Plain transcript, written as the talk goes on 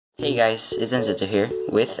Hey guys, it's Enzo here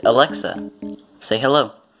with Alexa. Say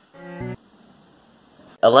hello.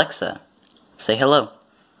 Alexa, say hello.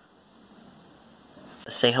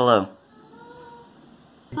 Say hello.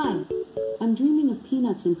 Hi, I'm dreaming of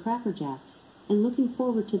peanuts and Cracker Jacks and looking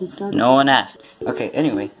forward to the start. No one asked. Okay,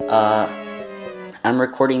 anyway, I'm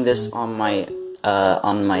recording this on my,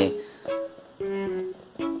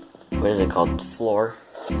 what is it called? Floor.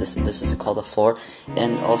 This is called a floor,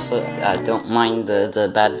 and also don't mind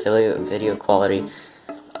the bad video quality.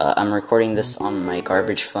 I'm recording this on my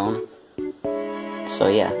garbage phone. So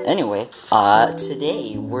yeah. Anyway,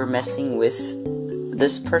 today we're messing with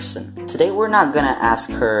this person. Today we're not gonna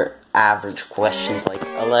ask her average questions like,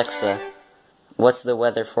 Alexa, what's the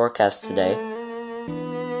weather forecast today?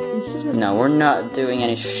 No, we're not doing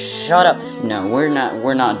any. Shut up. No, we're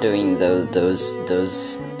not doing those.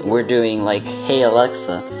 We're doing like, hey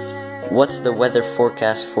Alexa, what's the weather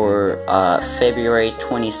forecast for February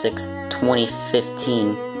 26th,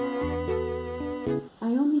 2015? I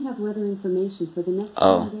only have weather information for the next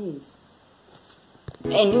 10 days.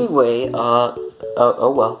 Anyway,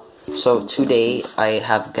 oh well. So today I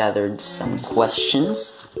have gathered some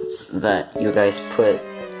questions that you guys put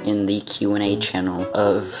in the Q&A channel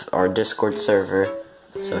of our Discord server.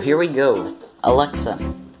 So here we go. Alexa,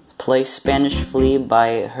 play Spanish Flea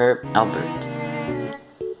by Herb Albert.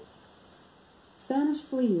 Spanish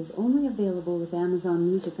Flea is only available with Amazon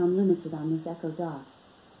Music Unlimited on this Echo Dot.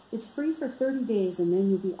 It's free for 30 days and then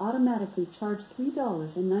you'll be automatically charged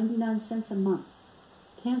 $3.99 a month.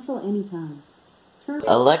 Cancel anytime.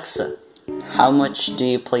 Alexa, how much do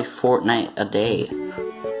you play Fortnite a day?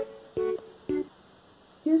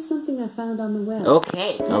 Here's something I found on the web.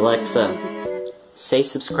 Okay, Alexa, say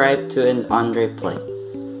subscribe to Andre Play.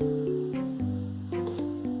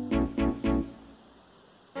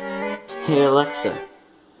 Hey Alexa,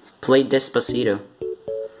 play Despacito.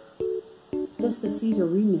 Despacito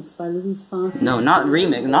remix by Luis Fonsi. No, not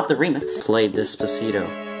remix, not the remix. Play Despacito.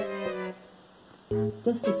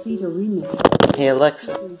 Despacito remix. Hey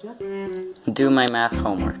Alexa, do my math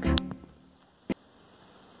homework.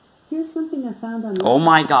 Here's something I found on the Oh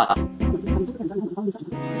my god.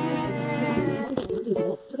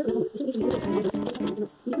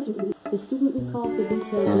 The student recalls the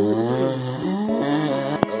details.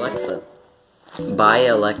 Alexa. Bye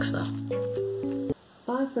Alexa.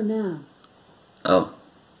 Bye for now. Oh.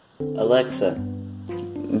 Alexa,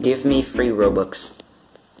 give me free Robux.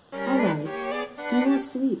 Alright. Do you want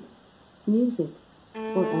sleep, music,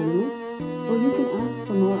 or animal? Or you can ask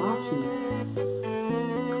for more options.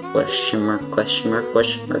 Question mark, question mark,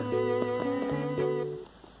 question mark.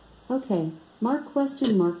 Okay. Mark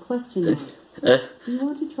question mark question mark. Do you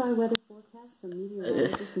want to try weather forecast from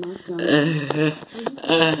meteorologist Mark Johnson?